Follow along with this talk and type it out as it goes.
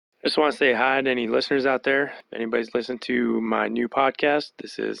I just want to say hi to any listeners out there. If anybody's listened to my new podcast,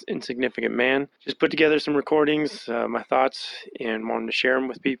 this is Insignificant Man. Just put together some recordings, my thoughts, and wanted to share them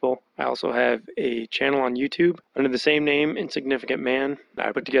with people. I also have a channel on YouTube under the same name, Insignificant Man.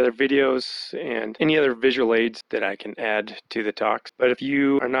 I put together videos and any other visual aids that I can add to the talks. But if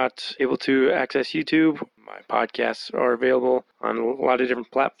you are not able to access YouTube, my podcasts are available on a lot of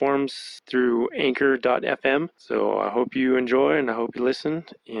different platforms through anchor.fm. So I hope you enjoy and I hope you listen,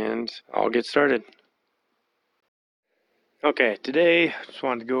 and I'll get started. Okay, today I just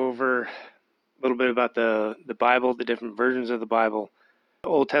wanted to go over a little bit about the Bible, the different versions of the Bible,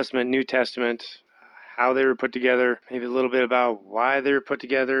 Old Testament, New Testament, how they were put together, maybe a little bit about why they were put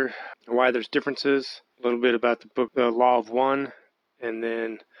together, why there's differences, a little bit about the book, the Law of One, and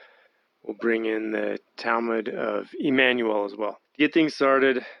then we'll bring in the Talmud of Jmmanuel as well. To get things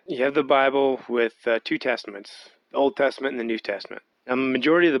started, you have the Bible with two testaments, the Old Testament and the New Testament. Now, the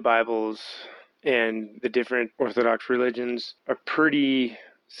majority of the Bibles and the different Orthodox religions are pretty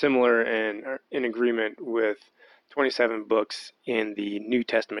similar and are in agreement with 27 books in the New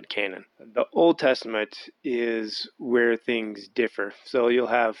Testament canon. The Old Testament is where things differ. So you'll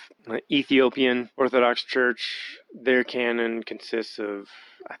have Ethiopian Orthodox Church. Their canon consists of,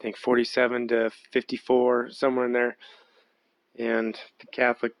 I think, 47 to 54, somewhere in there. And the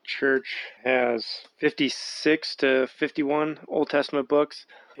Catholic Church has 56 to 51 Old Testament books,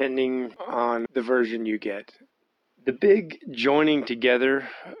 depending on the version you get. The big joining together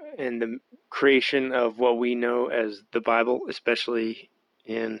and the creation of what we know as the Bible, especially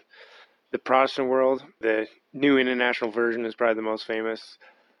in the Protestant world, the New International Version is probably the most famous,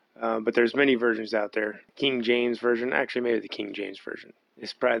 but there's many versions out there. King James Version, actually maybe the King James Version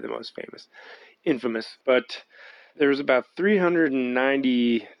is probably the most famous, infamous, but there was about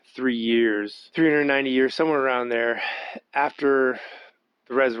 390 years, somewhere around there, after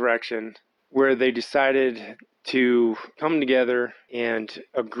the resurrection, where they decided to come together and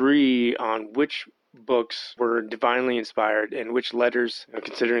agree on which books were divinely inspired and which letters,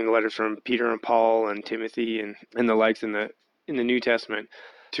 considering the letters from Peter and Paul and Timothy and the likes in the New Testament,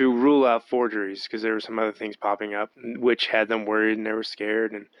 to rule out forgeries, because there were some other things popping up which had them worried and they were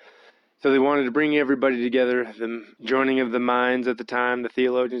scared. And so they wanted to bring everybody together, the joining of the minds at the time, the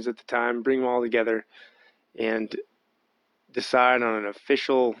theologians at the time, bring them all together and decide on an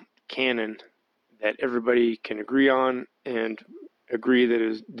official canon that everybody can agree on and agree that it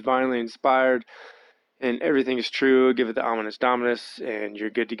is divinely inspired and everything is true. Give it the ominous dominus and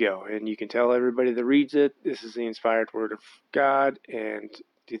you're good to go. And you can tell everybody that reads it, this is the inspired word of God, and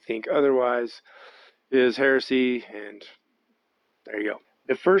to think otherwise is heresy, and there you go.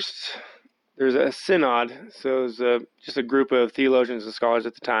 There's a synod, so it was just a group of theologians and scholars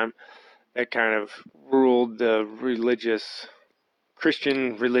at the time that kind of ruled the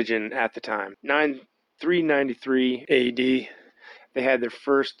Christian religion at the time. 393 AD, they had their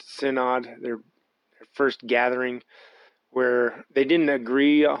first synod, their first gathering, where they didn't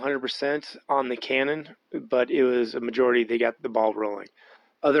agree 100% on the canon, but it was a majority. They got the ball rolling.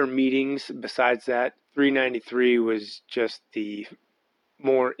 Other meetings besides that, 393 was just the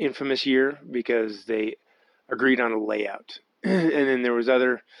more infamous year because they agreed on a layout. And then there was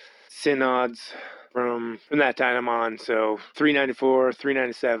other synods from that time on. So 394,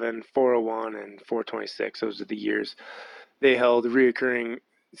 397, 401, and 426. Those are the years they held reoccurring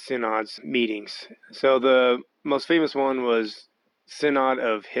synods meetings. So the most famous one was Synod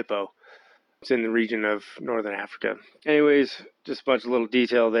of Hippo. It's in the region of Northern Africa. Anyways, just a bunch of little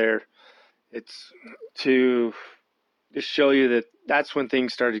detail there. It's to just show you that that's when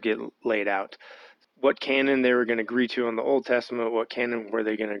things started to get laid out. What canon they were going to agree to on the Old Testament, what canon were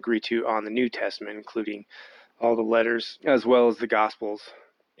they going to agree to on the New Testament, including all the letters as well as the Gospels.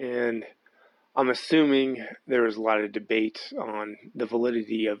 And I'm assuming there was a lot of debate on the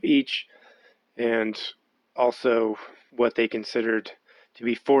validity of each, and also what they considered to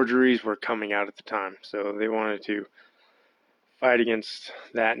be forgeries were coming out at the time. So they wanted to fight against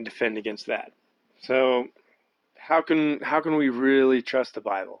that and defend against that. So how can we really trust the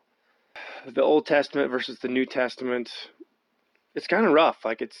Bible? The Old Testament versus the New Testament, it's kind of rough.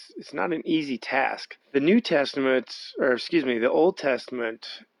 Like it's not an easy task. The Old Testament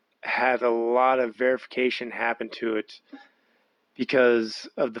had a lot of verification happen to it because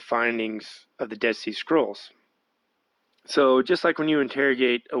of the findings of the Dead Sea Scrolls. So just like when you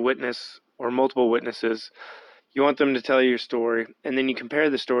interrogate a witness or multiple witnesses, you want them to tell you your story, and then you compare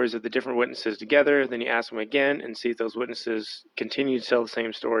the stories of the different witnesses together, then you ask them again and see if those witnesses continue to tell the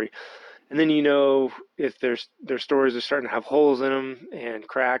same story. And then you know if their stories are starting to have holes in them and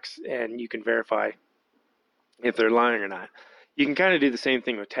cracks, and you can verify if they're lying or not. You can kind of do the same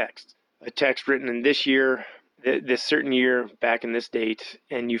thing with text. A text written in this year, this certain year, back in this date,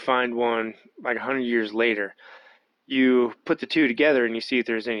 and you find one like 100 years later. You put the two together and you see if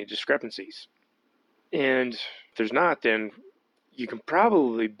there's any discrepancies. And if there's not, then you can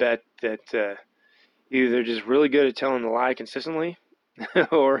probably bet that either they're just really good at telling the lie consistently,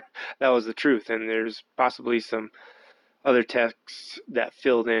 or that was the truth, and there's possibly some other texts that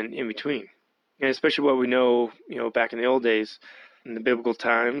filled in between. And especially what we know, back in the old days, in the biblical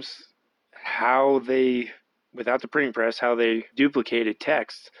times, how they, without the printing press, how they duplicated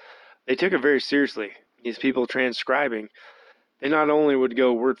texts. They took it very seriously. These people transcribing, they not only would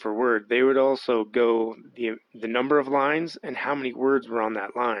go word for word, they would also go the number of lines and how many words were on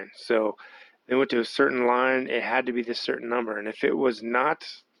that line. So they went to a certain line, it had to be this certain number. And if it was not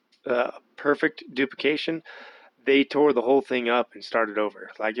a perfect duplication, they tore the whole thing up and started over.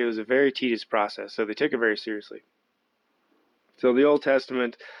 Like, it was a very tedious process. So they took it very seriously. So the Old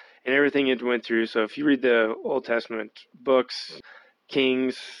Testament and everything it went through. So if you read the Old Testament books,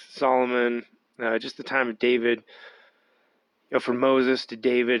 Kings, Solomon, just the time of David, from Moses to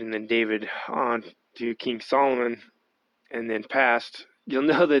David, and then David on to King Solomon, and then past, you'll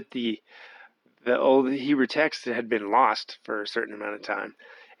know that the old Hebrew text had been lost for a certain amount of time,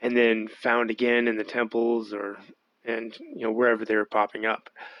 and then found again in the temples and wherever they were popping up.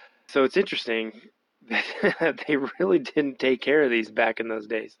 So it's interesting that they really didn't take care of these back in those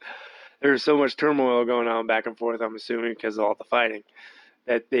days. There was so much turmoil going on back and forth, I'm assuming, because of all the fighting,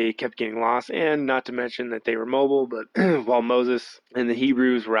 that they kept getting lost, and not to mention that they were mobile. But while Moses and the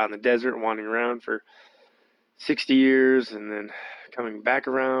Hebrews were out in the desert wandering around for 60 years and then coming back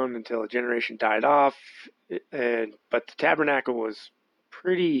around until a generation died off, but the tabernacle was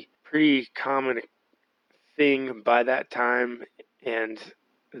pretty common thing by that time, and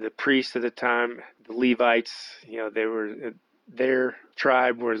the priests at the time, the Levites, they were, their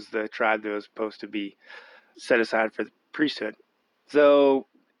tribe was the tribe that was supposed to be set aside for the priesthood. So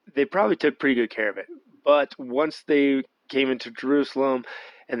they probably took pretty good care of it. But once they came into Jerusalem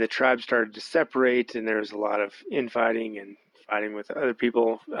and the tribes started to separate, and there was a lot of infighting and fighting with other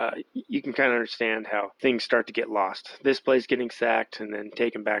people, you can kind of understand how things start to get lost. This place getting sacked and then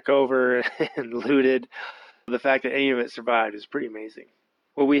taken back over and looted. The fact that any of it survived is pretty amazing.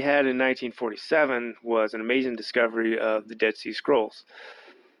 What we had in 1947 was an amazing discovery of the Dead Sea Scrolls.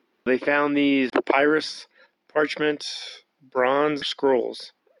 They found these papyrus, parchment, bronze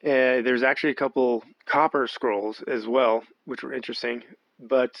scrolls. There's actually a couple copper scrolls as well, which were interesting.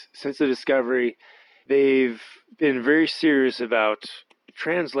 But since the discovery, they've been very serious about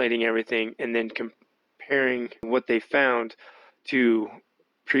translating everything and then comparing what they found to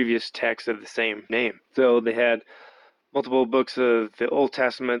previous texts of the same name. So they had multiple books of the Old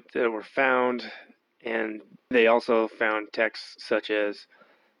Testament that were found, and they also found texts such as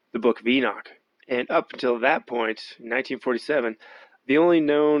the Book of Enoch. And up until that point, in 1947, the only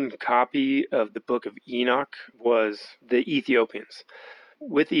known copy of the Book of Enoch was the Ethiopians.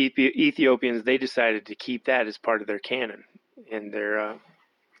 With the Ethiopians, they decided to keep that as part of their canon in their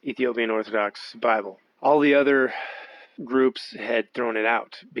Ethiopian Orthodox Bible. All the other groups had thrown it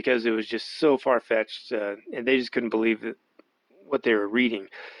out because it was just so far-fetched, and they just couldn't believe what they were reading.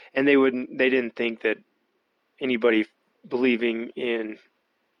 And they didn't think that anybody believing in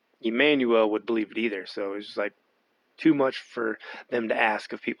Jmmanuel would believe it either. So it was like too much for them to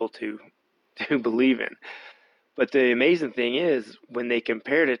ask of people to believe in. But the amazing thing is when they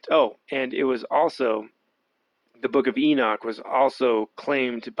compared it, and it was also, the Book of Enoch was also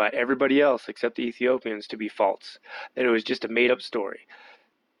claimed by everybody else except the Ethiopians to be false, that it was just a made-up story.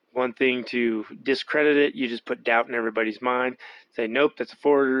 One thing to discredit it, you just put doubt in everybody's mind, say, nope, that's a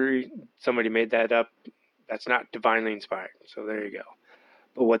forgery, somebody made that up, that's not divinely inspired. So there you go.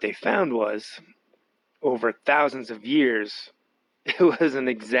 But what they found was, over thousands of years, it was an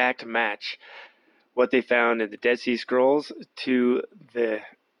exact match. What they found in the Dead Sea Scrolls to the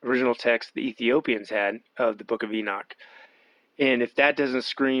original text the Ethiopians had of the Book of Enoch. And if that doesn't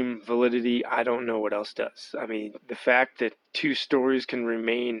scream validity, I don't know what else does. I mean, the fact that two stories can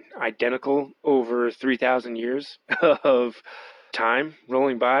remain identical over 3,000 years of time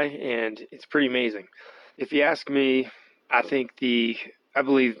rolling by, and it's pretty amazing. If you ask me, I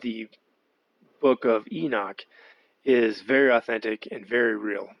believe the Book of Enoch is very authentic and very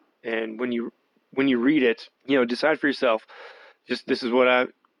real. And when you read it, decide for yourself. Just, this is what I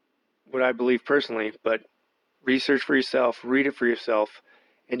believe personally, but research for yourself, read it for yourself,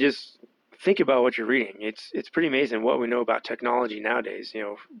 and just think about what you're reading. It's pretty amazing what we know about technology nowadays.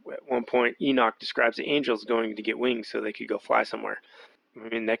 At one point, Enoch describes the angels going to get wings so they could go fly somewhere. I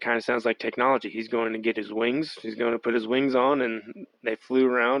mean, that kind of sounds like technology. He's going to get his wings. He's going to put his wings on, and they flew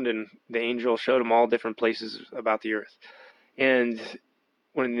around, and the angel showed him all different places about the earth. And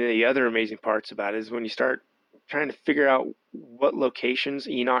one of the other amazing parts about it is when you start trying to figure out what locations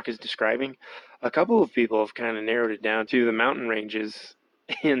Enoch is describing, a couple of people have kind of narrowed it down to the mountain ranges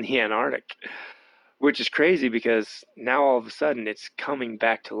in the Antarctic, which is crazy because now all of a sudden it's coming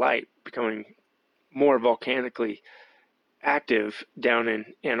back to light, becoming more volcanically active down in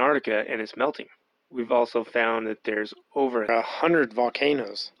Antarctica, and it's melting. We've also found that there's over 100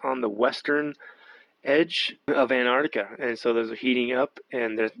 volcanoes on the western edge of Antarctica, and so those are heating up,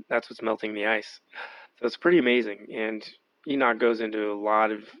 and that's what's melting the ice. So it's pretty amazing, and Enoch goes into a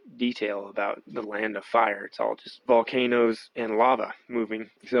lot of detail about the land of fire. It's all just volcanoes and lava moving.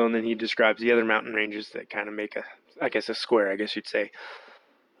 So, and then he describes the other mountain ranges that kind of make a square, I guess you'd say,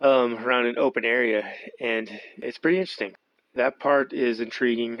 around an open area, and it's pretty interesting. That part is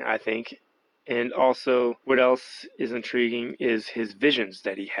intriguing, I think. And also, what else is intriguing is his visions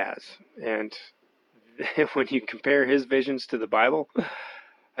that he has. And when you compare his visions to the Bible,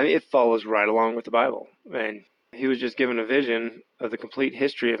 I mean, it follows right along with the Bible. And he was just given a vision of the complete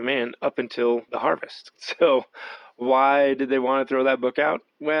history of man up until the harvest. So, why did they want to throw that book out?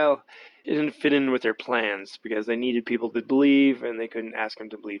 Well, it didn't fit in with their plans because they needed people to believe, and they couldn't ask them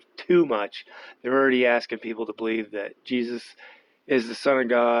to believe too much. They were already asking people to believe that Jesus is the Son of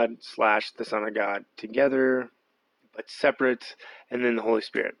God / the Son of God together, but separate, and then the Holy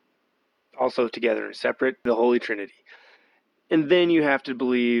Spirit also together and separate, the Holy Trinity. And then you have to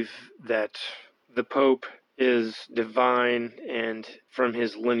believe that the Pope is divine, and from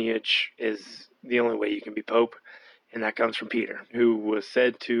his lineage is the only way you can be Pope, and that comes from Peter, who was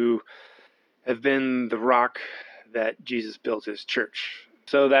said to have been the rock that Jesus built his church.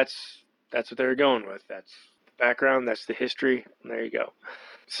 So that's what they were going with. That's the background, that's the history, and there you go.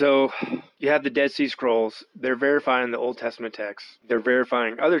 So you have the Dead Sea Scrolls. They're verifying the Old Testament texts. They're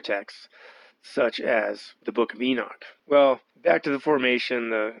verifying other texts, such as the Book of Enoch. Well, back to the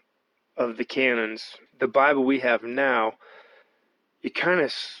formation of the canons. The Bible we have now, it kind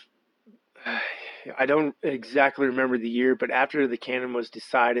of, I don't exactly remember the year, but after the canon was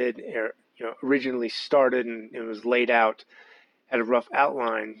decided, or originally started, and it was laid out, had a rough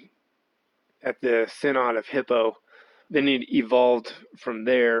outline at the Synod of Hippo. Then it evolved from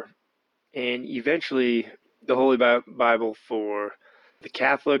there, and eventually the Holy Bible for the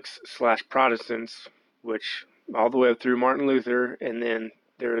Catholics / Protestants, which all the way up through Martin Luther, and then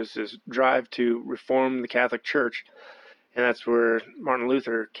there was this drive to reform the Catholic Church, and that's where Martin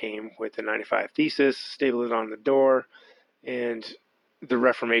Luther came with the 95 Thesis, stapled it on the door, and the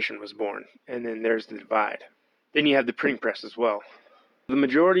Reformation was born. And then there's the divide. Then you have the printing press as well. The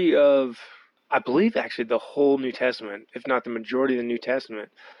majority of, I believe actually the whole New Testament, if not the majority of the New Testament,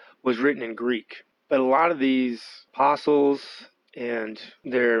 was written in Greek. But a lot of these apostles and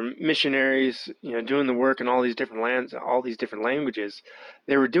their missionaries, doing the work in all these different lands, all these different languages,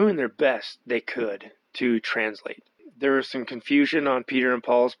 they were doing their best they could to translate. There was some confusion on Peter and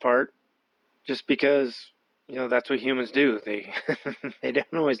Paul's part, just because that's what humans do. They they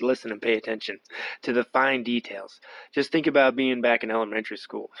don't always listen and pay attention to the fine details. Just think about being back in elementary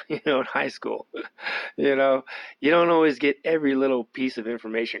school, in high school. You don't always get every little piece of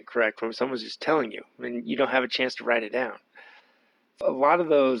information correct from someone's just telling you, and you don't have a chance to write it down. A lot of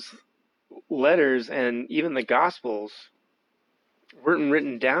those letters and even the Gospels weren't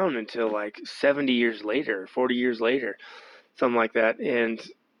written down until like 70 years later, 40 years later, something like that. And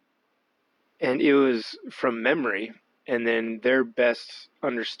it was from memory, and then their best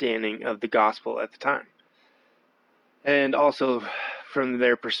understanding of the gospel at the time. And also from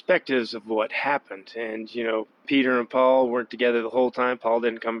their perspectives of what happened. And, Peter and Paul weren't together the whole time. Paul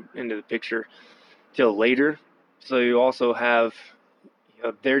didn't come into the picture till later. So you also have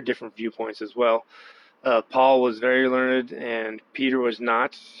their different viewpoints as well. Paul was very learned, and Peter was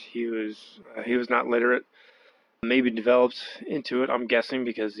not. He was not literate. Maybe developed into it, I'm guessing,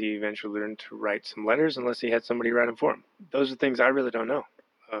 because he eventually learned to write some letters, unless he had somebody write them for him. Those are things I really don't know.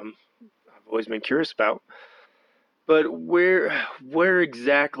 I've always been curious about. But where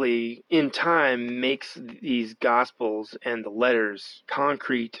exactly in time makes these Gospels and the letters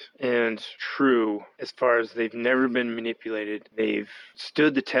concrete and true, as far as they've never been manipulated, they've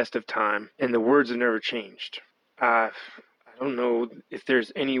stood the test of time, and the words have never changed? I don't know if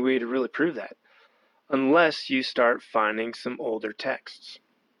there's any way to really prove that, unless you start finding some older texts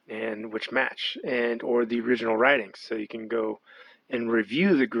and which match, and or the original writings, so you can go and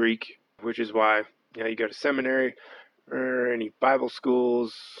review the Greek, which is why you go to seminary or any Bible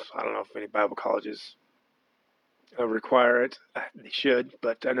schools. I don't know if any Bible colleges require it. They should,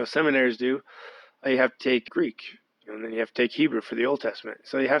 but I know seminaries do. You have to take Greek, and then you have to take Hebrew for the Old Testament.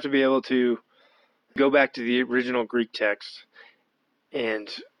 So you have to be able to go back to the original Greek text and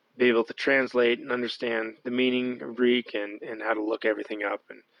be able to translate and understand the meaning of Greek and how to look everything up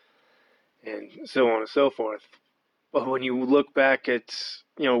and so on and so forth. But when you look back at,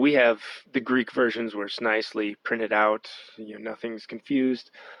 we have the Greek versions where it's nicely printed out, nothing's confused.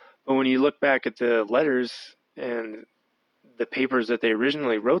 But when you look back at the letters and the papers that they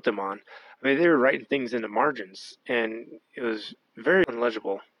originally wrote them on, I mean, they were writing things in the margins, and it was very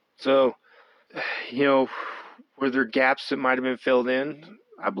unlegible. So, you know, were there gaps that might have been filled in?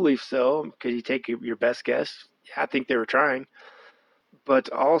 I believe so. Could you take your best guess? Yeah, I think they were trying.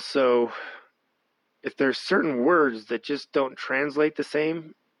 But also, if there's certain words that just don't translate the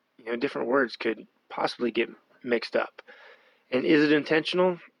same, different words could possibly get mixed up. And is it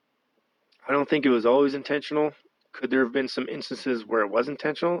intentional? I don't think it was always intentional. Could there have been some instances where it was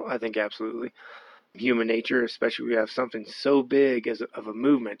intentional? I think absolutely. Human nature, especially we have something so big of a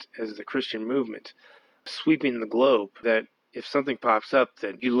movement as the Christian movement, sweeping the globe, that if something pops up,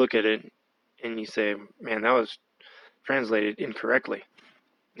 that you look at it and you say, man, that was translated incorrectly.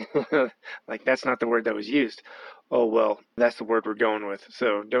 Like, that's not the word that was used. Oh, well, that's the word we're going with,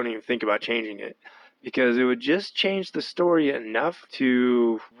 so don't even think about changing it. Because it would just change the story enough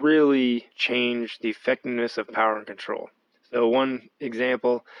to really change the effectiveness of power and control. So one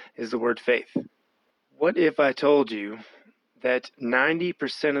example is the word faith. What if I told you that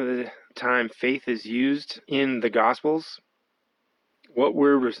 90% of the time faith is used in the Gospels, what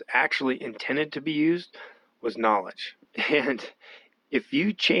word was actually intended to be used was knowledge. And if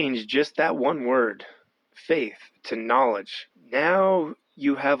you change just that one word, faith, to knowledge, now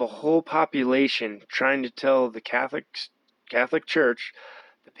you have a whole population trying to tell the Catholic Church,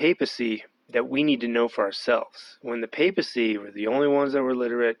 the papacy, that we need to know for ourselves. When the papacy were the only ones that were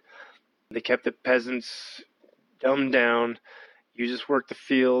literate, they kept the peasants dumbed down. You just work the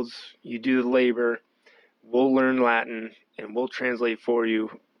fields, you do the labor, we'll learn Latin, and we'll translate for you,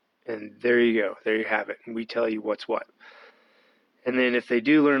 and there you go. There you have it. And we tell you what's what. And then if they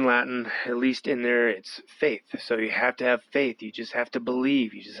do learn Latin, at least in there, it's faith. So you have to have faith. You just have to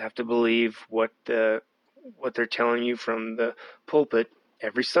believe. You just have to believe what they're telling you from the pulpit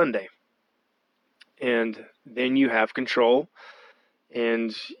every Sunday. And then you have control,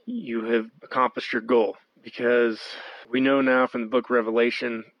 and you have accomplished your goal. Because we know now from the book of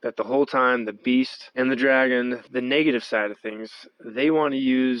Revelation that the whole time the beast and the dragon, the negative side of things, they want to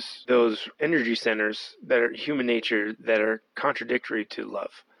use those energy centers that are human nature that are contradictory to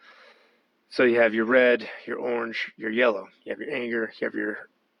love. So you have your red, your orange, your yellow. You have your anger, you have your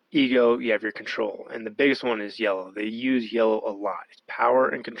ego, you have your control. And the biggest one is yellow. They use yellow a lot. It's power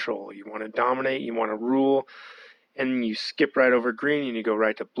and control. You want to dominate, you want to rule. And you skip right over green and you go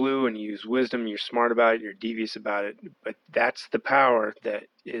right to blue and you use wisdom. You're smart about it. You're devious about it. But that's the power that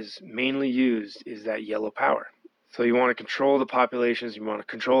is mainly used, is that yellow power. So you want to control the populations. You want to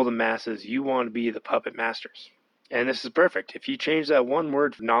control the masses. You want to be the puppet masters. And this is perfect. If you change that one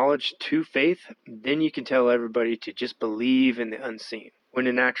word, knowledge, to faith, then you can tell everybody to just believe in the unseen. When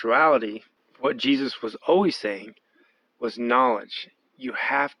in actuality, what Jesus was always saying was knowledge. You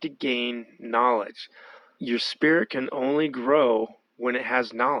have to gain knowledge. Your spirit can only grow when it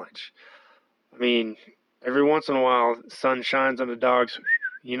has knowledge. I mean, every once in a while, the sun shines on the dogs.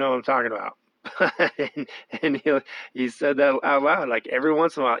 You know what I'm talking about. and he said that out loud. Like, every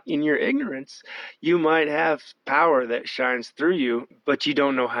once in a while, in your ignorance, you might have power that shines through you, but you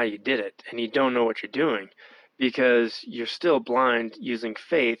don't know how you did it, and you don't know what you're doing because you're still blind using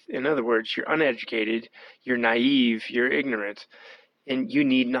faith. In other words, you're uneducated, you're naive, you're ignorant. And you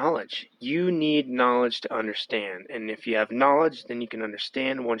need knowledge. You need knowledge to understand. And if you have knowledge, then you can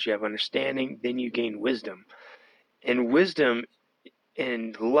understand. Once you have understanding, then you gain wisdom. And wisdom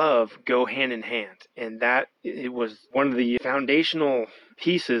and love go hand in hand. And that, it was one of the foundational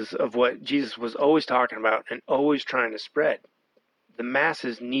pieces of what Jesus was always talking about and always trying to spread. The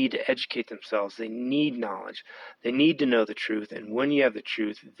masses need to educate themselves. They need knowledge. They need to know the truth. And when you have the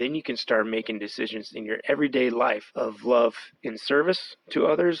truth, then you can start making decisions in your everyday life of love in service to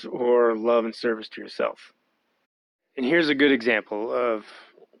others or love and service to yourself. And here's a good example of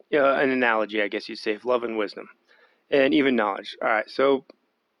an analogy, I guess you'd say, of love and wisdom and even knowledge. All right, so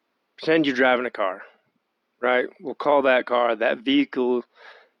pretend you're driving a car, right? We'll call that car, that vehicle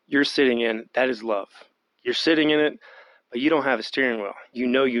you're sitting in, that is love. You're sitting in it, but you don't have a steering wheel. You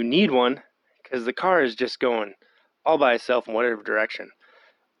know you need one because the car is just going all by itself in whatever direction.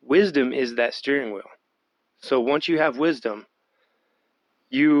 Wisdom is that steering wheel. So once you have wisdom,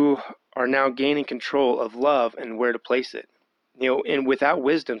 you are now gaining control of love and where to place it. And without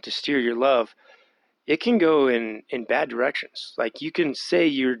wisdom to steer your love, it can go in bad directions. Like, you can say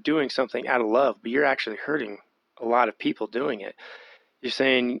you're doing something out of love, but you're actually hurting a lot of people doing it. You're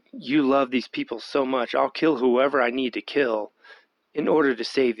saying, you love these people so much, I'll kill whoever I need to kill in order to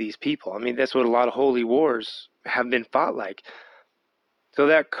save these people. I mean, that's what a lot of holy wars have been fought like. So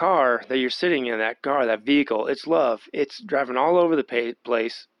that car that you're sitting in, that car, that vehicle, it's love. It's driving all over the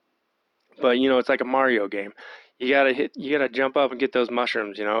place, but it's like a Mario game. You gotta jump up and get those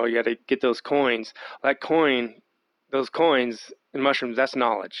mushrooms. You gotta get those coins. Those coins and mushrooms, that's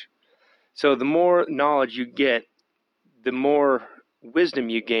knowledge. So the more knowledge you get, the more wisdom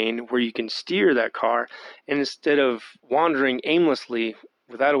you gain, where you can steer that car. And instead of wandering aimlessly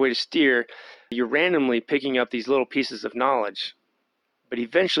without a way to steer, you're randomly picking up these little pieces of knowledge. But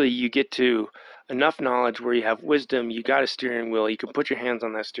eventually you get to enough knowledge where you have wisdom, you got a steering wheel, you can put your hands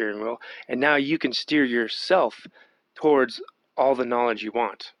on that steering wheel, and now you can steer yourself towards all the knowledge you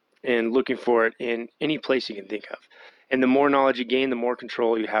want and looking for it in any place you can think of. And the more knowledge you gain, the more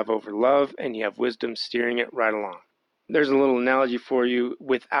control you have over love, and you have wisdom steering it right along. There's a little analogy for you.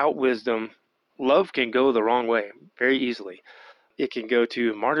 Without wisdom, love can go the wrong way very easily. It can go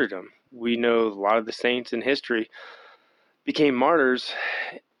to martyrdom. We know a lot of the saints in history became martyrs,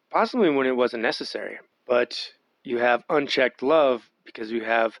 possibly when it wasn't necessary. But you have unchecked love because you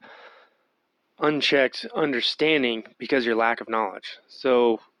have unchecked understanding because of your lack of knowledge.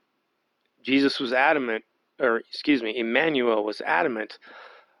 So Jesus was adamant, Jmmanuel was adamant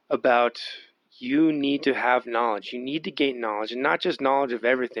about, you need to have knowledge. You need to gain knowledge, and not just knowledge of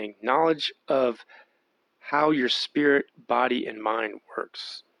everything, knowledge of how your spirit, body, and mind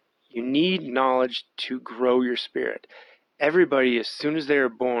works. You need knowledge to grow your spirit. Everybody, as soon as they are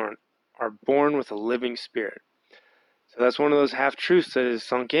born with a living spirit. So that's one of those half-truths that is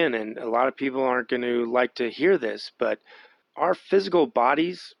sunk in, and a lot of people aren't going to like to hear this, but our physical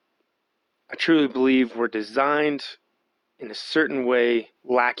bodies, I truly believe, were designed in a certain way,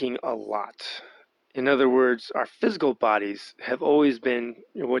 lacking a lot. In other words, our physical bodies have always been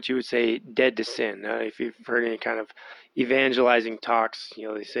what you would say dead to sin. If you've heard any kind of evangelizing talks,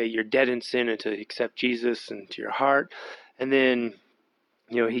 they say you're dead in sin until you accept Jesus into your heart, and then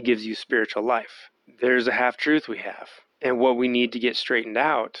he gives you spiritual life. There's a half-truth we have, and what we need to get straightened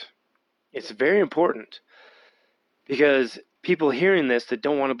out. It's very important, because people hearing this that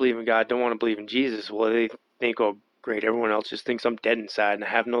don't want to believe in God, don't want to believe in Jesus, well, they think, oh, great, everyone else just thinks I'm dead inside and I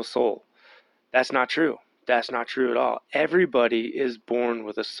have no soul. That's not true. That's not true at all. Everybody is born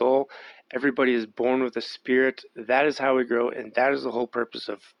with a soul. Everybody is born with a spirit. That is how we grow, and that is the whole purpose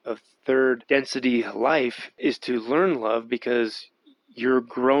of third density life, is to learn love, because you're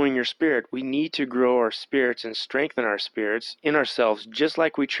growing your spirit. We need to grow our spirits and strengthen our spirits in ourselves, just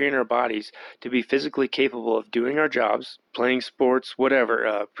like we train our bodies to be physically capable of doing our jobs, playing sports,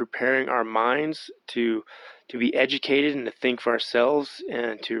 whatever, preparing our minds to be educated and to think for ourselves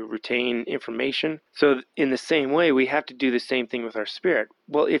and to retain information. So in the same way, we have to do the same thing with our spirit.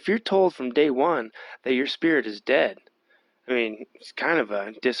 Well, if you're told from day one that your spirit is dead, I mean, it's kind of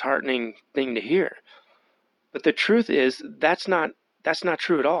a disheartening thing to hear. But the truth is, that's not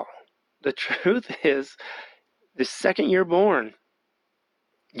true at all. The truth is, the second you're born,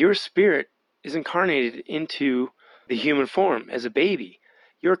 your spirit is incarnated into the human form as a baby.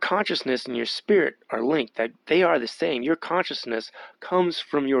 Your consciousness and your spirit are linked. That they are the same. Your consciousness comes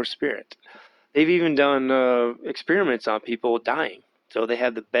from your spirit. They've even done experiments on people dying. So they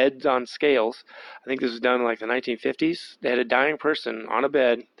had the beds on scales. I think this was done in like the 1950s. They had a dying person on a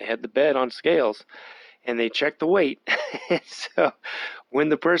bed. They had the bed on scales, and they checked the weight. So when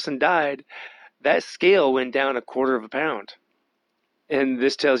the person died, that scale went down 1/4 pound. And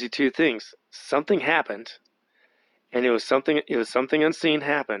this tells you two things. Something happened, and it was something unseen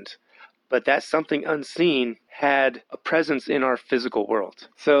happened. But that something unseen had a presence in our physical world.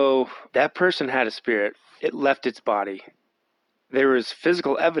 So that person had a spirit. It left its body. There was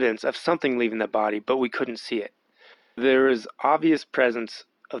physical evidence of something leaving the body, but we couldn't see it. There is obvious presence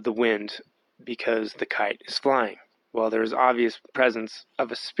of the wind because the kite is flying. Well, there is obvious presence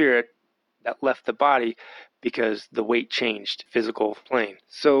of a spirit that left the body because the weight changed physical plane.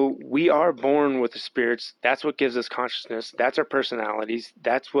 So we are born with the spirits. That's what gives us consciousness. That's our personalities.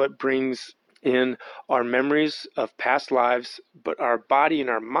 That's what brings in our memories of past lives. But our body and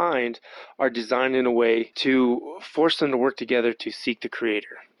our mind are designed in a way to force them to work together to seek the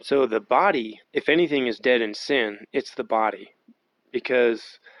Creator. So the body, if anything is dead in sin, it's the body,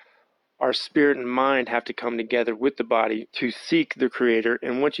 because our spirit and mind have to come together with the body to seek the Creator.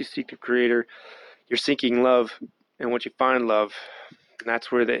 And once you seek the Creator, you're seeking love. And once you find love, And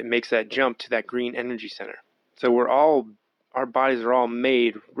that's where it makes that jump to that green energy center. So our bodies are all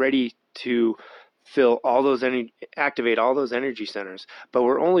made ready to activate all those energy centers. But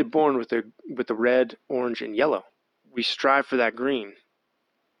we're only born with the red, orange, and yellow. We strive for that green.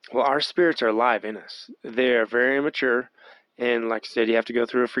 Well, our spirits are alive in us. They are very immature. And like I said, you have to go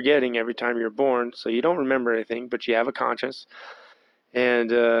through a forgetting every time you're born. So you don't remember anything, but you have a conscience. And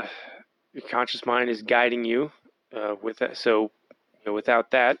your conscious mind is guiding you with that. So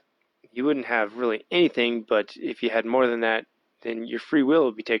without that, you wouldn't have really anything. But if you had more than that, then your free will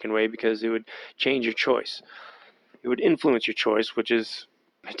would be taken away because it would change your choice. It would influence your choice, which is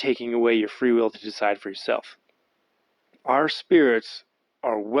taking away your free will to decide for yourself. Our spirits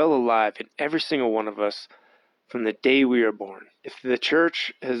are well alive in every single one of us from the day we are born. If the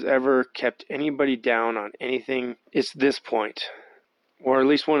church has ever kept anybody down on anything, it's this point, or at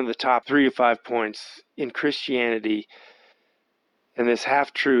least one of the top 3 to 5 points in Christianity. And this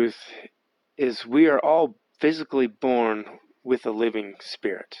half-truth is we are all physically born with a living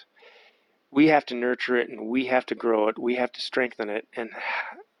spirit. We have to nurture it, and we have to grow it. We have to strengthen it. And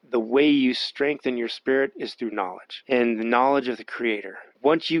the way you strengthen your spirit is through knowledge, and the knowledge of the Creator.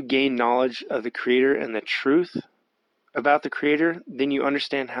 Once you gain knowledge of the Creator and the truth about the Creator, then you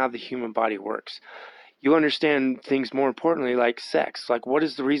understand how the human body works. You understand things more importantly, like sex. Like, what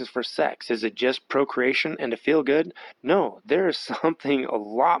is the reason for sex? Is it just procreation and to feel good? No, there is something a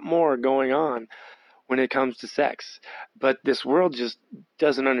lot more going on when it comes to sex. But this world just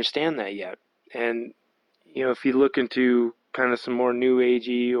doesn't understand that yet. And, if you look into kind of some more New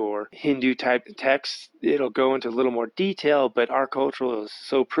Agey or Hindu type texts, it'll go into a little more detail, but our culture is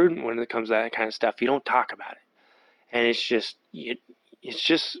so prudent when it comes to that kind of stuff. You don't talk about it. And it's just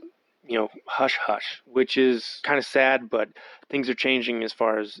hush hush, which is kind of sad, but things are changing as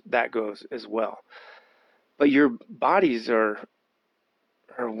far as that goes as well. But your bodies are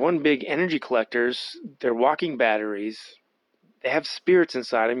one big energy collectors. They're walking batteries. They have spirits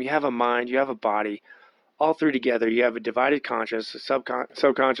inside them. You have a mind, you have a body, all three together. You have a divided conscious, a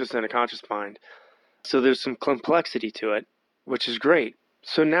subconscious, and a conscious mind. So there's some complexity to it, which is great.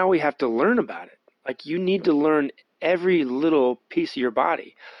 So now we have to learn about it. Like, you need to learn every little piece of your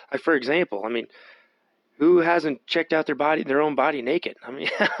body. Like, for example, who hasn't checked out their own body naked?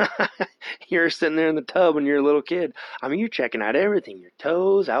 You're sitting there in the tub when you're a little kid. You're checking out everything, your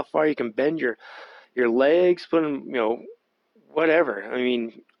toes, how far you can bend your legs, putting, whatever.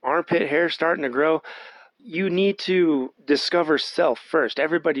 Armpit hair starting to grow. You need to discover self first.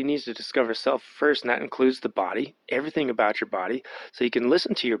 Everybody needs to discover self first, and that includes the body, everything about your body, so you can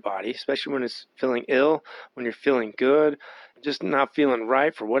listen to your body, especially when it's feeling ill, when you're feeling good, just not feeling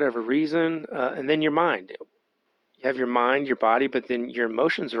right for whatever reason, and then your mind. You have your mind, your body, but then your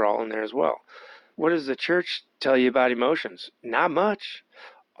emotions are all in there as well. What does the church tell you about emotions? Not much.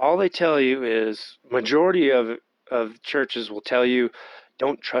 All they tell you is, majority of churches will tell you,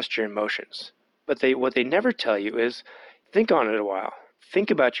 don't trust your emotions. But what they never tell you is, think on it a while. Think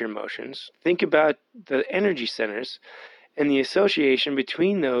about your emotions. Think about the energy centers and the association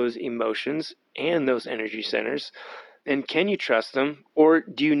between those emotions and those energy centers. And can you trust them, or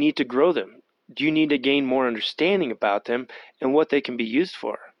do you need to grow them? Do you need to gain more understanding about them and what they can be used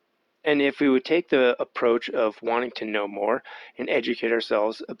for? And if we would take the approach of wanting to know more and educate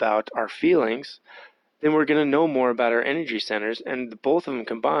ourselves about our feelings, then we're going to know more about our energy centers, and both of them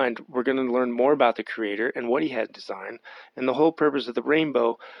combined, we're going to learn more about the Creator and what He had designed. And the whole purpose of the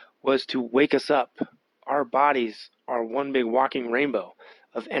rainbow was to wake us up. Our bodies are one big walking rainbow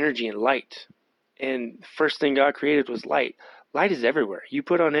of energy and light. And the first thing God created was light. Light is everywhere. You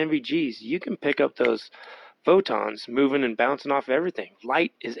put on NVGs, you can pick up those photons moving and bouncing off everything.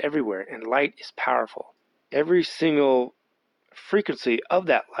 Light is everywhere, and light is powerful. Every single frequency of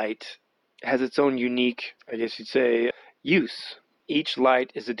that light has its own unique, I guess you'd say, use. Each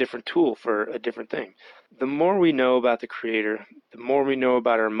light is a different tool for a different thing. The more we know about the Creator, the more we know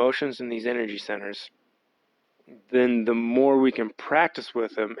about our emotions and these energy centers, then the more we can practice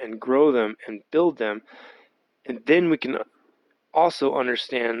with them and grow them and build them. And then we can also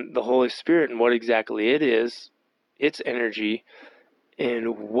understand the Holy Spirit and what exactly it is, its energy,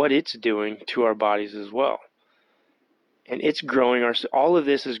 and what it's doing to our bodies as well. And it's growing all of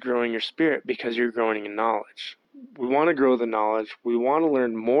this is growing your spirit because you're growing in knowledge. We want to grow the knowledge. We want to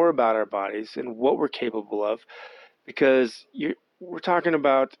learn more about our bodies and what we're capable of, because we're talking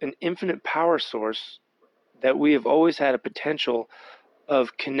about an infinite power source that we have always had a potential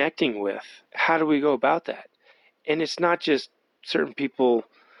of connecting with. How do we go about that? And it's not just certain people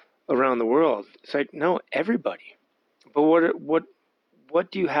around the world. It's like, no, everybody. But what what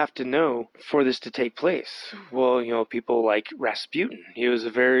do you have to know for this to take place? Well, people like Rasputin. He was a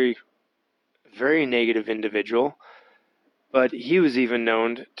very, very negative individual, but he was even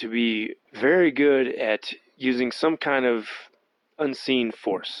known to be very good at using some kind of unseen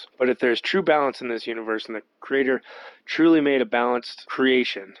force. But if there's true balance in this universe and the creator truly made a balanced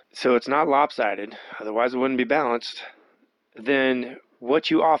creation, so it's not lopsided, otherwise it wouldn't be balanced, then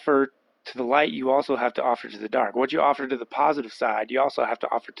what you offer to the light, you also have to offer to the dark. What you offer to the positive side, you also have to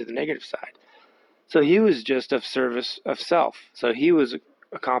offer to the negative side. So he was just of service of self. So he was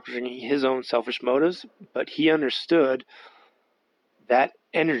accomplishing his own selfish motives, but he understood that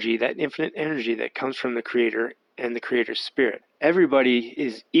energy, that infinite energy that comes from the Creator and the Creator's Spirit. Everybody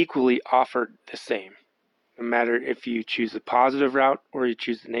is equally offered the same, no matter if you choose the positive route or you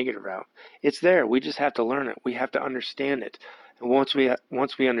choose the negative route. It's there. We just have to learn it. We have to understand it. And once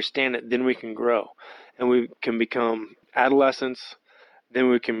we understand it, then we can grow, and we can become adolescents. Then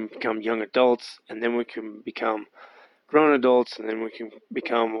we can become young adults, and then we can become grown adults, and then we can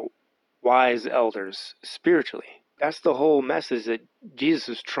become wise elders spiritually. That's the whole message that Jesus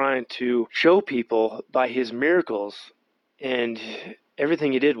is trying to show people by his miracles and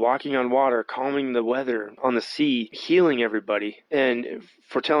everything he did, walking on water, calming the weather on the sea, healing everybody, and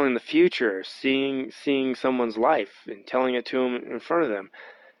foretelling the future, seeing someone's life and telling it to them in front of them.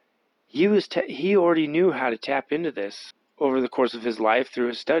 He already knew how to tap into this over the course of his life through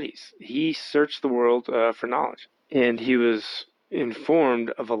his studies. He searched the world for knowledge, and he was informed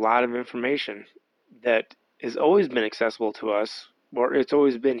of a lot of information that has always been accessible to us, or it's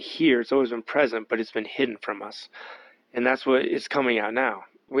always been here, it's always been present, but it's been hidden from us. And that's what is coming out now.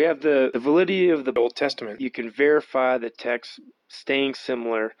 We have the validity of the Old Testament. You can verify the text staying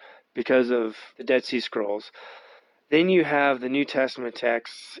similar because of the Dead Sea Scrolls. Then you have the New Testament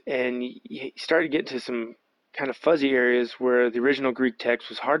texts, and you start to get to some kind of fuzzy areas where the original Greek text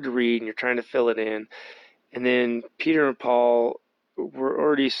was hard to read and you're trying to fill it in. And then Peter and Paul were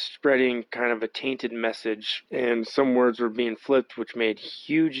already spreading kind of a tainted message, and some words were being flipped, which made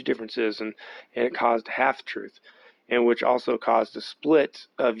huge differences, and it caused half-truth, and which also caused a split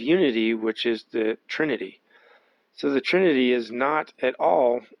of unity, which is the Trinity. So the Trinity is not at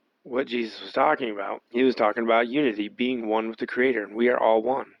all what Jesus was talking about. He was talking about unity, being one with the Creator, and we are all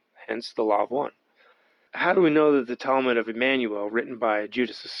one, hence the law of one. How do we know that the Talmud of Jmmanuel, written by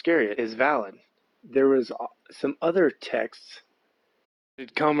Judas Iscariot, is valid? There was some other texts that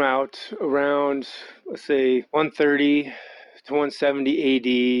had come out around, let's say, 130 to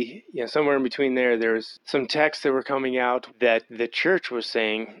 170 AD, somewhere in between there. There was some texts that were coming out that the church was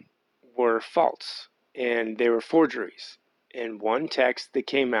saying were false, and they were forgeries. And one text that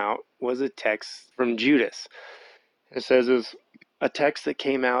came out was a text from Judas. It says it was a text that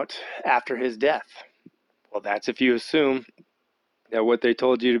came out after his death. Well, that's if you assume that what they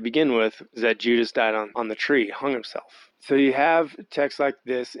told you to begin with is that Judas died on the tree, hung himself. So you have texts like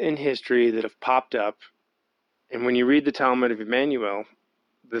this in history that have popped up, and when you read the Talmud of Jmmanuel,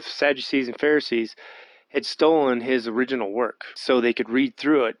 the Sadducees and Pharisees had stolen his original work so they could read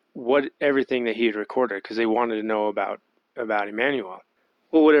through it, everything that he had recorded, because they wanted to know about Jmmanuel.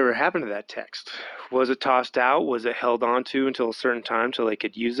 Well, whatever happened to that text? Was it tossed out? Was it held onto until a certain time so they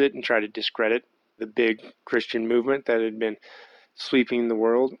could use it and try to discredit the big Christian movement that had been sweeping the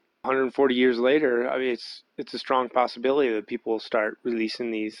world? 140 years later, I mean, it's a strong possibility that people will start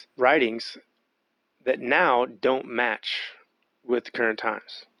releasing these writings that now don't match with the current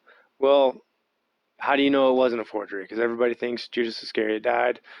times. Well, how do you know it wasn't a forgery? Because everybody thinks Judas Iscariot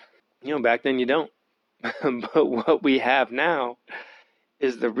died. Back then you don't. But what we have now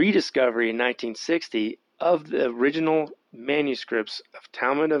is the rediscovery in 1960 of the original manuscripts of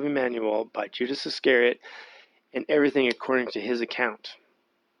Talmud of Jmmanuel by Judas Iscariot, and everything according to his account.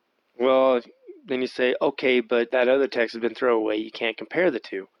 Well, then you say, okay, but that other text has been thrown away. You can't compare the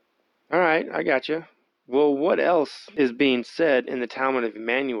two. All right, I got you. Well, what else is being said in the Talmud of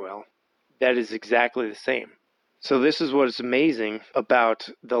Jmmanuel that is exactly the same? So this is what is amazing about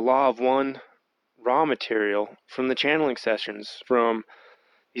the law of one raw material from the channeling sessions from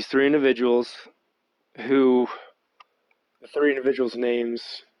these three individuals who, the three individuals'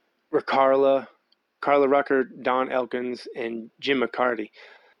 names were Carla Rucker, Don Elkins, and Jim McCarty.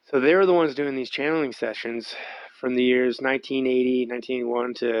 So they were the ones doing these channeling sessions from the years 1980,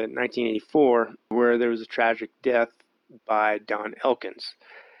 1981 to 1984, where there was a tragic death by Don Elkins.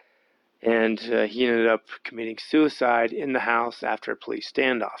 And he ended up committing suicide in the house after a police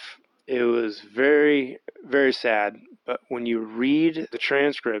standoff. It was very, very sad, but when you read the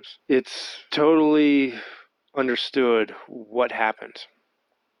transcripts, it's totally understood what happened,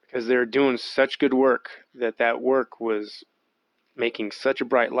 because they're doing such good work that work was making such a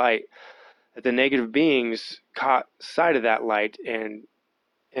bright light that the negative beings caught sight of that light, and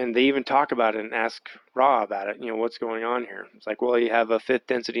they even talk about it and ask Ra about it. What's going on here? It's like, well, you have a fifth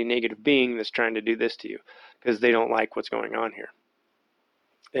density negative being that's trying to do this to you because they don't like what's going on here.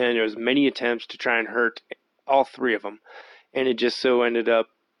 And there was many attempts to try and hurt all three of them, and it just so ended up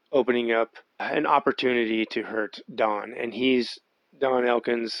opening up an opportunity to hurt Don. And Don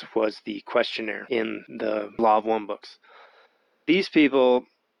Elkins was the questioner in the Law of One books. These people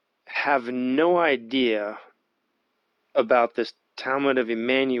have no idea about this Talmud of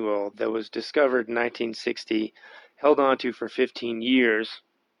Jmmanuel that was discovered in 1960, held onto for 15 years.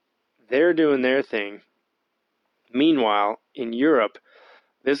 They're doing their thing. Meanwhile, in Europe,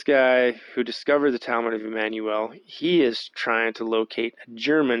 this guy who discovered the Talmud of Jmmanuel, he is trying to locate a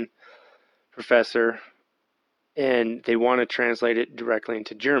German professor, and they want to translate it directly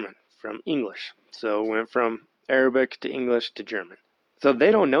into German from English. So it went from Arabic to English to German. So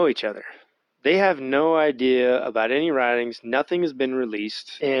they don't know each other. They have no idea about any writings. Nothing has been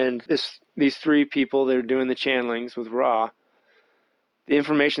released. And these three people that are doing the channelings with Ra, the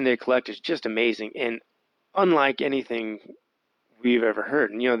information they collect is just amazing and unlike anything we've ever heard.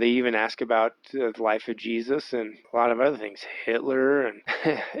 And, they even ask about the life of Jesus and a lot of other things, Hitler and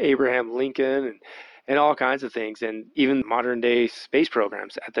Abraham Lincoln and all kinds of things, and even modern day space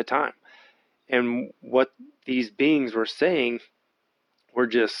programs at the time. And what these beings were saying were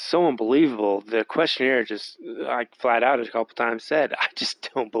just so unbelievable. The questionnaire just, I flat out a couple times said, I just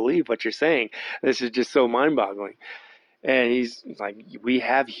don't believe what you're saying. This is just so mind-boggling. And he's like, we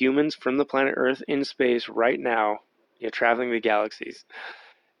have humans from the planet Earth in space right now, traveling the galaxies.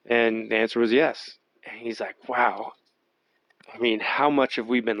 And the answer was yes. And he's like, wow. I mean, how much have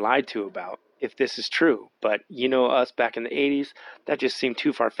we been lied to about if this is true? But us back in the 80s, that just seemed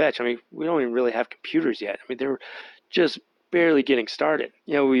too far-fetched. I mean, we don't even really have computers yet. I mean, they were just barely getting started.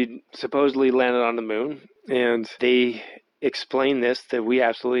 We supposedly landed on the moon, and they explained that we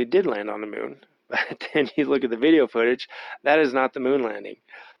absolutely did land on the moon. But then you look at the video footage, that is not the moon landing.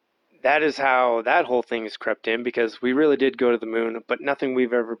 That is how that whole thing is crept in, because we really did go to the moon, but nothing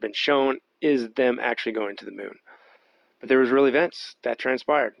we've ever been shown is them actually going to the moon. But there was real events that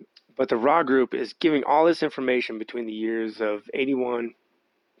transpired. But the Ra group is giving all this information between the years of 81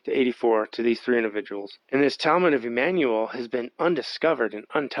 to 84 to these three individuals. And this Talmud of Jmmanuel has been undiscovered and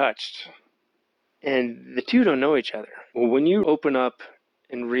untouched. And the two don't know each other. Well, when you open up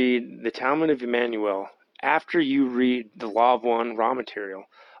and read the Talmud of Jmmanuel, after you read the Law of One raw material,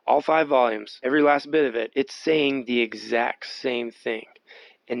 all 5 volumes, every last bit of it, it's saying the exact same thing.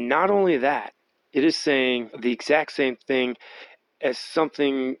 And not only that, it is saying the exact same thing as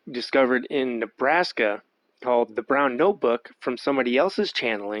something discovered in Nebraska called the Brown Notebook from somebody else's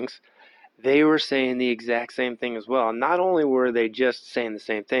channelings. They were saying the exact same thing as well. Not only were they just saying the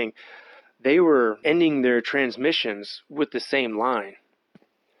same thing, they were ending their transmissions with the same line.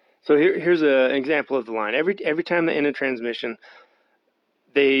 So here's an example of the line. Every time they end a transmission,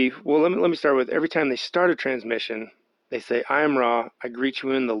 let me start with, every time they start a transmission, they say, I am Ra, I greet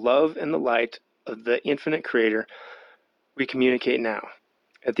you in the love and the light of the infinite creator. We communicate now.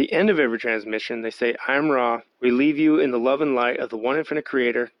 At the end of every transmission, they say, I am Ra, we leave you in the love and light of the one infinite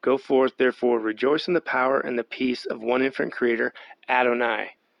creator. Go forth, therefore, rejoice in the power and the peace of one infinite creator,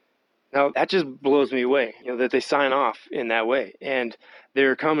 Adonai. Now, that just blows me away, that they sign off in that way. And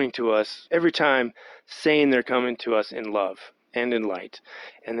they're coming to us every time saying they're coming to us in love and in light.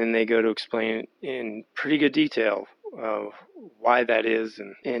 And then they go to explain in pretty good detail why that is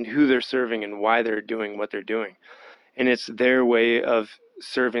and who they're serving and why they're doing what they're doing. And it's their way of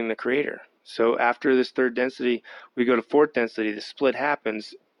serving the creator. So after this third density, we go to fourth density, the split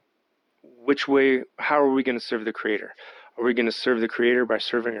happens. How are we going to serve the creator? Are we going to serve the creator by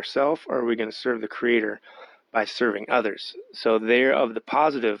serving ourselves, or are we going to serve the creator by serving others? So they're of the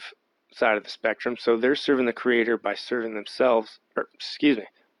positive side of the spectrum. So they're serving the creator by serving themselves,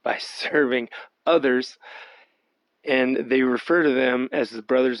 by serving others. And they refer to them as the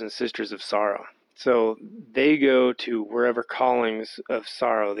brothers and sisters of sorrow. So they go to wherever callings of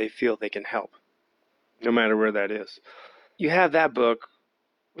sorrow they feel they can help, no matter where that is. You have that book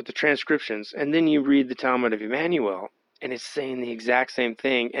with the transcriptions, and then you read the Talmud of Jmmanuel, and it's saying the exact same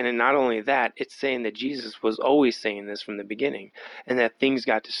thing. And not only that, it's saying that Jesus was always saying this from the beginning, and that things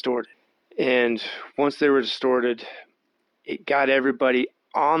got distorted. And once they were distorted, it got everybody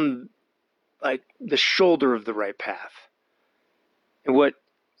on the shoulder of the right path. And what's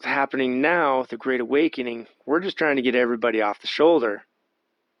happening now, the Great Awakening, we're just trying to get everybody off the shoulder.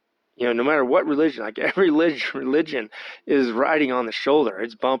 No matter what religion, every religion is riding on the shoulder.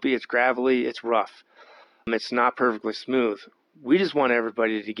 It's bumpy, it's gravelly, it's rough. It's not perfectly smooth. We just want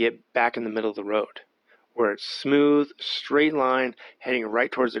everybody to get back in the middle of the road, where it's smooth, straight line, heading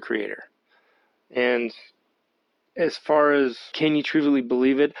right towards the Creator. And as far as can you truly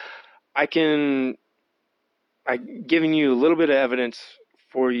believe it, I'm giving you a little bit of evidence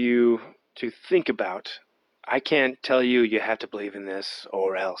for you to think about. I can't tell you you have to believe in this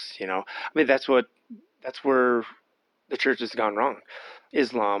or else, I mean, that's where the church has gone wrong.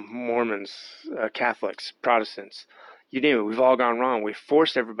 Islam, Mormons, Catholics, Protestants, you name it, we've all gone wrong. We've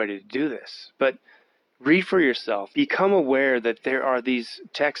forced everybody to do this. But read for yourself. Become aware that there are these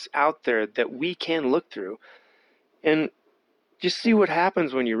texts out there that we can look through and just see what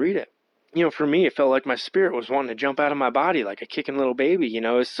happens when you read it. For me, it felt like my spirit was wanting to jump out of my body like a kicking little baby.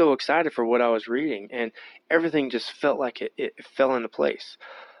 I was so excited for what I was reading, and everything just felt like it fell into place.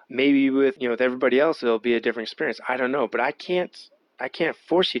 Maybe with everybody else, it'll be a different experience. I don't know, but I can't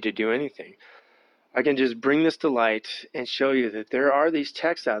force you to do anything. I can just bring this to light and show you that there are these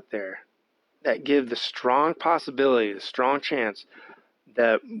texts out there that give the strong possibility, the strong chance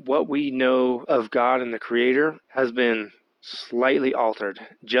that what we know of God and the Creator has been slightly altered,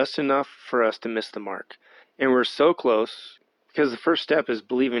 just enough for us to miss the mark. And we're so close because the first step is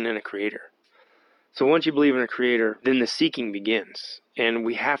believing in a Creator. So once you believe in a Creator, then the seeking begins. And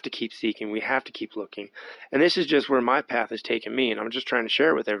we have to keep seeking. We have to keep looking. And this is just where my path has taken me. And I'm just trying to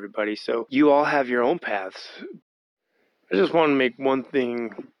share it with everybody. So you all have your own paths. I just want to make one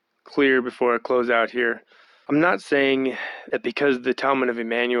thing clear before I close out here. I'm not saying that because the Talmud of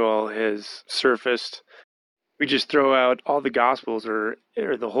Jmmanuel has surfaced, we just throw out all the Gospels or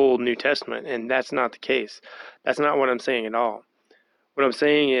the whole New Testament, and that's not the case. That's not what I'm saying at all. What I'm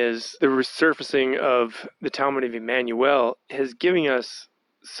saying is the resurfacing of the Talmud of Jmmanuel has given us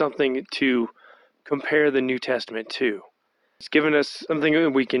something to compare the New Testament to. It's given us something that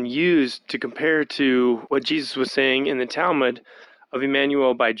we can use to compare to what Jesus was saying in the Talmud of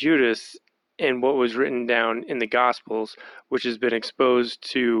Jmmanuel by Judas and what was written down in the Gospels, which has been exposed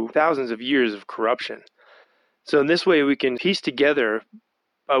to thousands of years of corruption. So in this way, we can piece together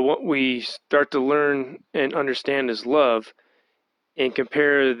by what we start to learn and understand as love and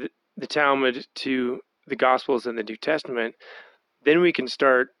compare the Talmud to the Gospels and the New Testament. Then we can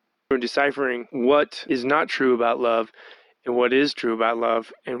start deciphering what is not true about love and what is true about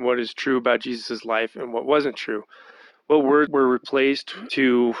love and what is true about Jesus' life and what wasn't true. What words were replaced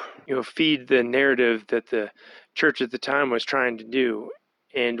to feed the narrative that the church at the time was trying to do,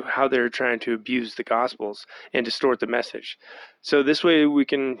 and how they're trying to abuse the Gospels and distort the message. So this way we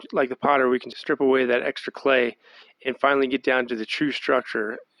can, like the potter, we can strip away that extra clay and finally get down to the true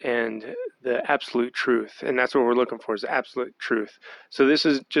structure and the absolute truth. And that's what we're looking for, is absolute truth. So this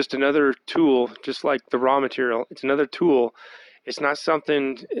is just another tool, just like the raw material. It's another tool. It's not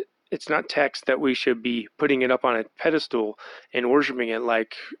text that we should be putting it up on a pedestal and worshiping it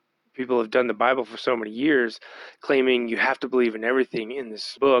like people have done the Bible for so many years, claiming you have to believe in everything in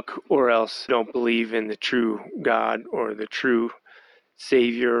this book or else don't believe in the true God or the true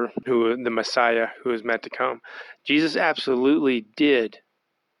Savior, the Messiah who is meant to come. Jesus absolutely did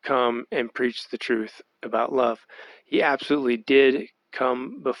come and preach the truth about love. He absolutely did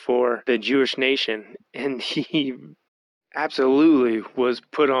come before the Jewish nation, and he absolutely was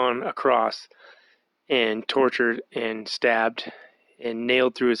put on a cross and tortured and stabbed and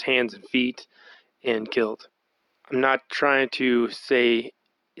nailed through his hands and feet and killed. I'm not trying to say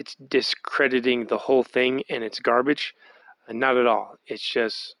it's discrediting the whole thing and it's garbage. Not at all. It's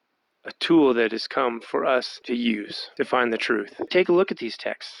just a tool that has come for us to use to find the truth. Take a look at these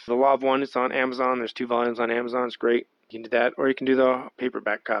texts. The Law of One, it's on Amazon. There's 2 volumes on Amazon. It's great. You can do that, or you can do the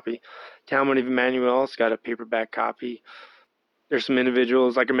paperback copy. Talmud of Jmmanuel, it's got a paperback copy. There's some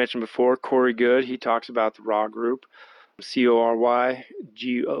individuals, like I mentioned before, Corey Good, he talks about the Raw Group. CORYGOODE.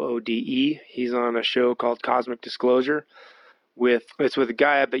 He's on a show called Cosmic Disclosure. It's with a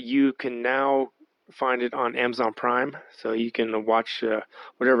guy, but you can now find it on Amazon Prime, so you can watch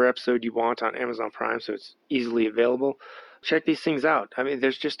whatever episode you want on Amazon Prime, so it's easily available. Check these things out. I mean,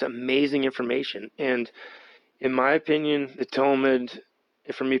 there's just amazing information, and in my opinion, the Talmud,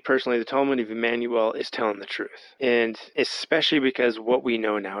 for me personally, the Talmud of Jmmanuel is telling the truth, and especially because what we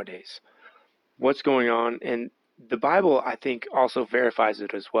know nowadays, what's going on, and the Bible, I think, also verifies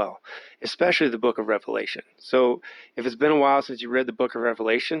it as well, especially the book of Revelation. So if it's been a while since you read the book of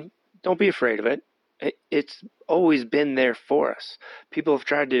Revelation, don't be afraid of it. It's always been there for us. People have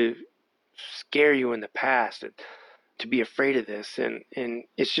tried to scare you in the past to be afraid of this, and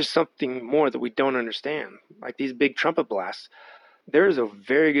it's just something more that we don't understand. Like these big trumpet blasts, there is a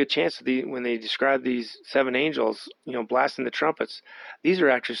very good chance that when they describe these seven angels, blasting the trumpets, these are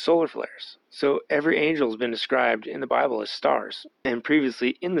actually solar flares. So every angel has been described in the Bible as stars, and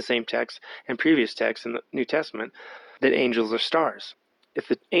previously in the same text and previous texts in the New Testament, that angels are stars. If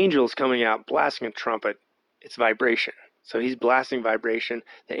the angel is coming out blasting a trumpet, it's vibration. So he's blasting vibration.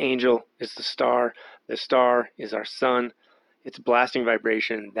 The angel is the star is our sun. It's blasting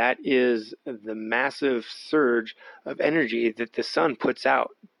vibration. That is the massive surge of energy that the sun puts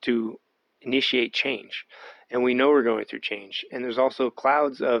out to initiate change. And we know we're going through change. And there's also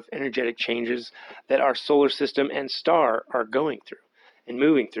clouds of energetic changes that our solar system and star are going through and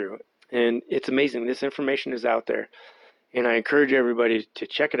moving through. And it's amazing. This information is out there. And I encourage everybody to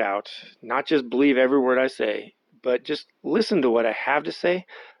check it out. Not just believe every word I say, but just listen to what I have to say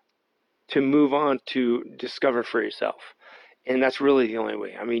to move on to discover for yourself. And that's really the only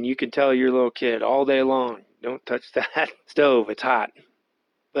way. I mean, you can tell your little kid all day long, don't touch that stove, it's hot.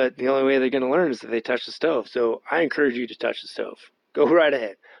 But the only way they're going to learn is if they touch the stove. So I encourage you to touch the stove. Go right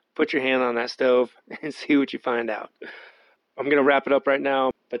ahead. Put your hand on that stove and see what you find out. I'm going to wrap it up right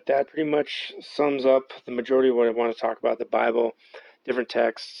now, but that pretty much sums up the majority of what I want to talk about: the Bible, different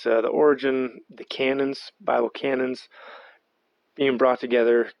texts, the origin, the canons, Bible canons being brought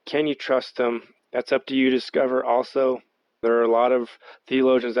together. Can you trust them? That's up to you to discover also. There are a lot of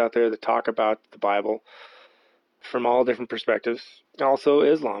theologians out there that talk about the Bible from all different perspectives. Also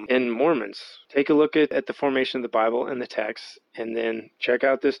Islam and Mormons. Take a look at the formation of the Bible and the text, and then check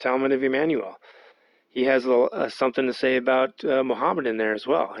out this Talmud of Jmmanuel. He has something to say about Muhammad in there as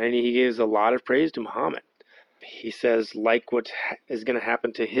well, and he gives a lot of praise to Muhammad. He says, like what is going to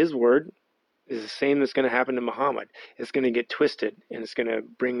happen to his word is the same that's going to happen to Muhammad. It's going to get twisted, and it's going to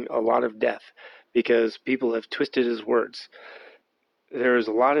bring a lot of death because people have twisted his words. There's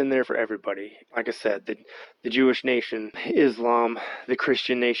a lot in there for everybody. Like I said, the Jewish nation, Islam, the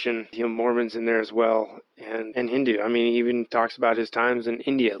Christian nation, Mormons in there as well, and Hindu. I mean, he even talks about his times in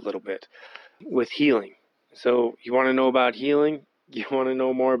India a little bit with healing. So you want to know about healing? You want to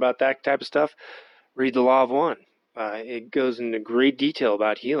know more about that type of stuff? Read the Law of One. It goes into great detail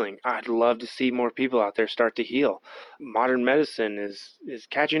about healing. I'd love to see more people out there start to heal. Modern medicine is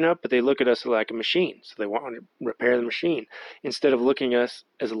catching up, but they look at us like a machine. So they want to repair the machine instead of looking at us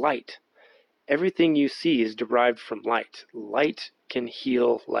as light. Everything you see is derived from light. Light can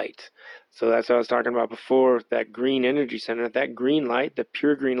heal light. So that's what I was talking about before, that green energy center, that green light, the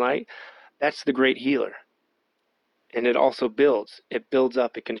pure green light, that's the great healer. And it also builds. It builds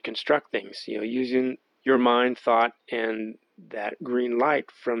up. It can construct things, using your mind, thought, and that green light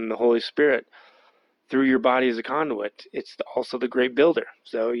from the Holy Spirit through your body as a conduit. It's also the great builder.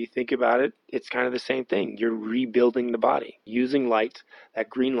 So you think about it, it's kind of the same thing. You're rebuilding the body using light, that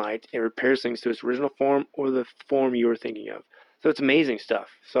green light. It repairs things to its original form or the form you were thinking of. So it's amazing stuff.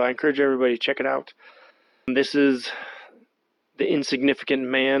 So I encourage everybody to check it out. This is the Insignificant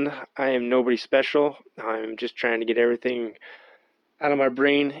Man. I am nobody special. I'm just trying to get everything out of my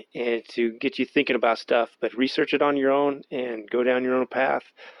brain and to get you thinking about stuff, but research it on your own and go down your own path.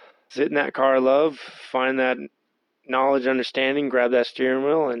 Sit in that car of love, find that knowledge, understanding, grab that steering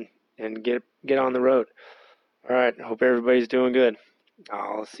wheel, and get on the road. All right, hope everybody's doing good.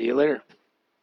 I'll see you later.